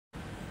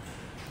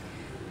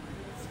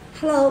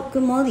Hello,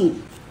 good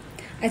morning.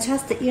 I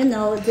trust you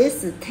know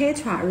this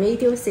Tetra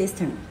radio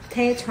system.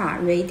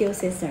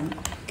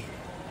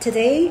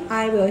 Today,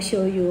 I will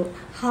show you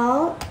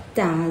how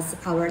does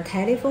our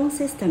telephone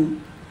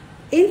system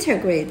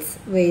integrates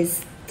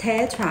with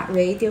Tetra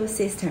radio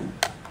system.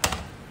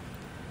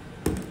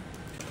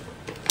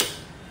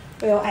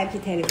 Real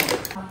IP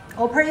telephone.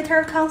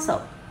 Operator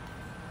console.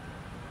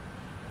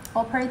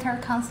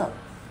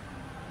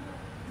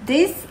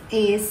 This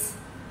is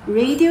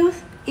radio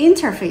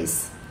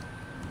interface.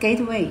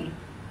 Gateway,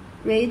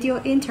 radio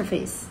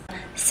interface.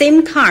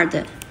 SIM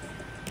card.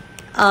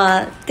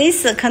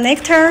 This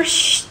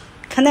connector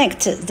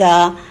connect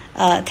the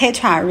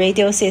Tetra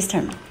radio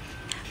system.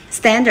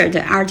 Standard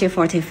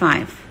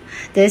RJ45.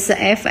 This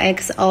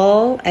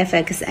FXO,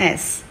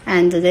 FXS,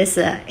 and this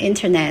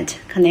internet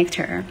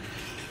connector.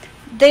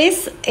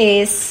 This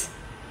is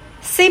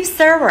SIP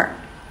server.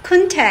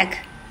 Contact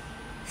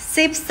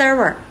SIP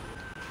server.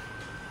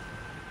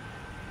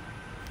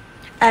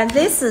 And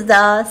this is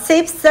the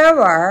SIP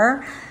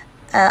server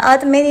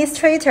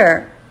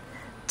administrator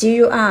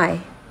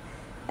GUI.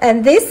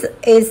 And this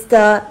is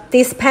the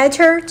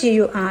dispatcher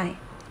GUI.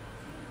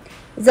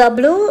 The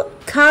blue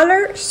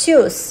color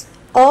shows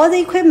all the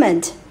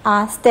equipment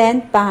are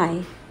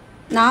standby.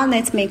 Now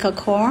let's make a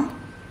call.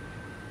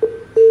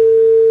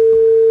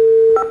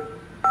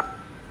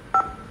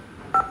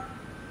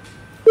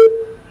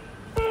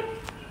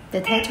 The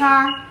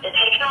Tetra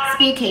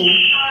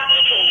speaking.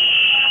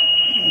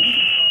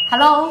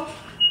 Hello?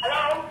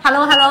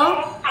 Hello?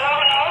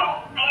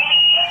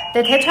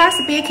 The Tetra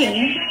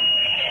speaking.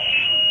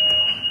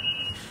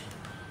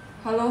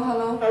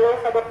 Hello.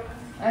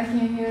 I can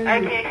hear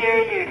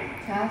you.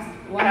 Test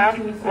 1,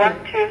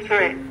 2,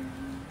 3.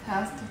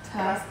 Test.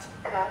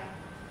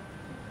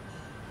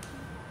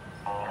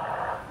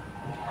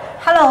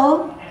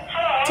 Hello?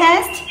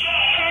 Test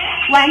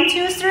 1,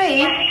 2,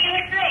 3.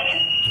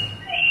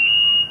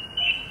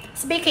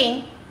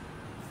 Speaking.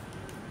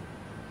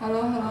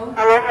 Hello.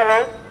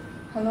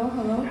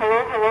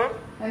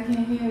 I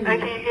can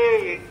hear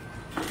you.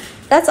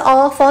 That's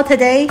all for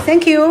today.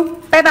 Thank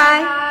you.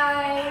 Bye-bye.